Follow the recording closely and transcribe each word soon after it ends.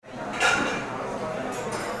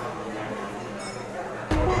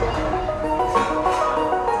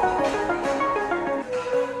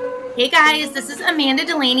Hey guys, this is Amanda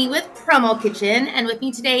Delaney with Promo Kitchen, and with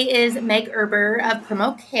me today is Meg Erber of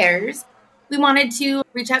Promo Cares. We wanted to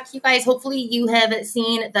reach out to you guys. Hopefully you have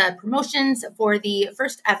seen the promotions for the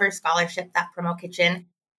first ever scholarship that Promo Kitchen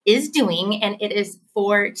is doing, and it is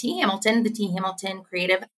for T. Hamilton, the T. Hamilton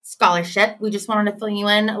Creative Scholarship. We just wanted to fill you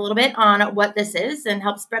in a little bit on what this is and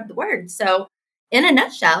help spread the word. So in a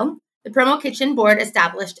nutshell, the Promo Kitchen Board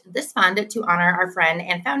established this fund to honor our friend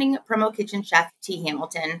and founding Promo Kitchen chef T.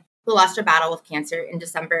 Hamilton, who lost her battle with cancer in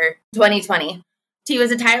December 2020. T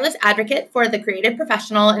was a tireless advocate for the creative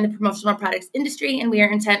professional in the promotional products industry, and we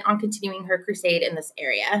are intent on continuing her crusade in this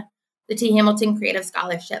area. The T. Hamilton Creative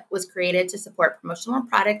Scholarship was created to support promotional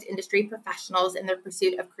product industry professionals in their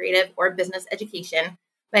pursuit of creative or business education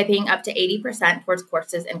by paying up to 80% towards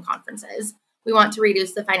courses and conferences. We want to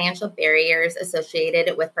reduce the financial barriers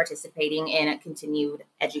associated with participating in continued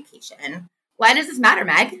education. Why does this matter,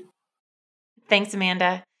 Meg? Thanks,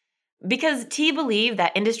 Amanda. Because T believed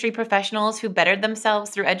that industry professionals who bettered themselves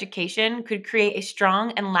through education could create a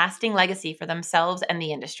strong and lasting legacy for themselves and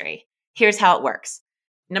the industry. Here's how it works.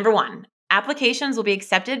 Number 1, applications will be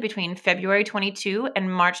accepted between February 22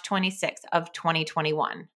 and March 26 of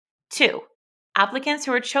 2021. 2, applicants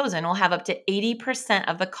who are chosen will have up to 80%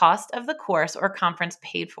 of the cost of the course or conference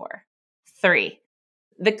paid for. 3,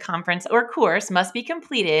 the conference or course must be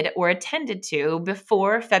completed or attended to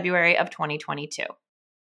before February of 2022.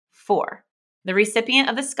 4, the recipient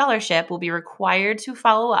of the scholarship will be required to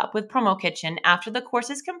follow up with Promo Kitchen after the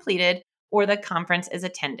course is completed or the conference is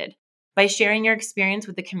attended by sharing your experience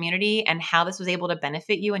with the community and how this was able to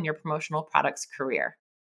benefit you in your promotional products career.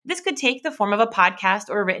 This could take the form of a podcast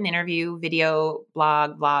or a written interview, video,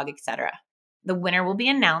 blog, etc. The winner will be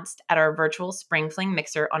announced at our virtual Spring Fling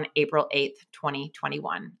Mixer on April 8th,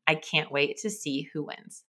 2021. I can't wait to see who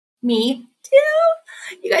wins. Me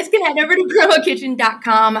too. You guys can head over to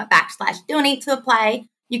promokitchen.com/donate to apply.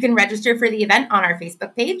 You can register for the event on our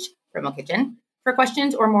Facebook page, Promo Kitchen. For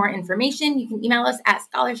questions or more information, you can email us at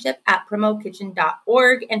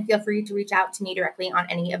scholarship@promokitchen.org, and feel free to reach out to me directly on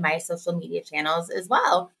any of my social media channels as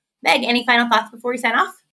well. Meg, any final thoughts before we sign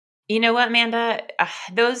off? You know what, Amanda?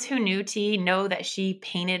 Those who knew T know that she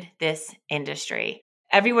painted this industry.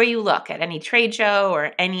 Everywhere you look at any trade show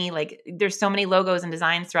or there's so many logos and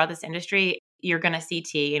designs throughout this industry, you're going to see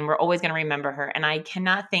T, and we're always going to remember her. And I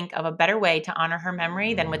cannot think of a better way to honor her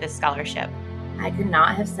memory than with this scholarship. I could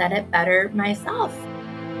not have said it better myself.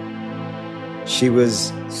 She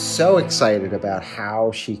was so excited about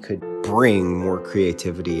how she could bring more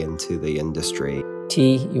creativity into the industry.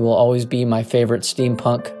 T, you will always be my favorite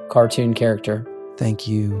steampunk cartoon character. Thank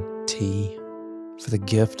you, T, for the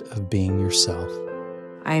gift of being yourself.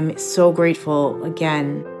 I'm so grateful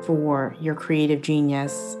again for your creative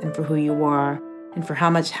genius and for who you are and for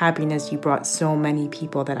how much happiness you brought so many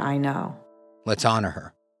people that I know. Let's honor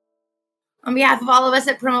her. On behalf of all of us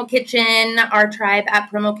at Promo Kitchen, our tribe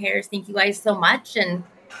at Promo Cares, thank you guys so much. And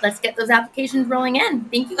let's get those applications rolling in.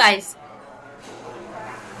 Thank you guys.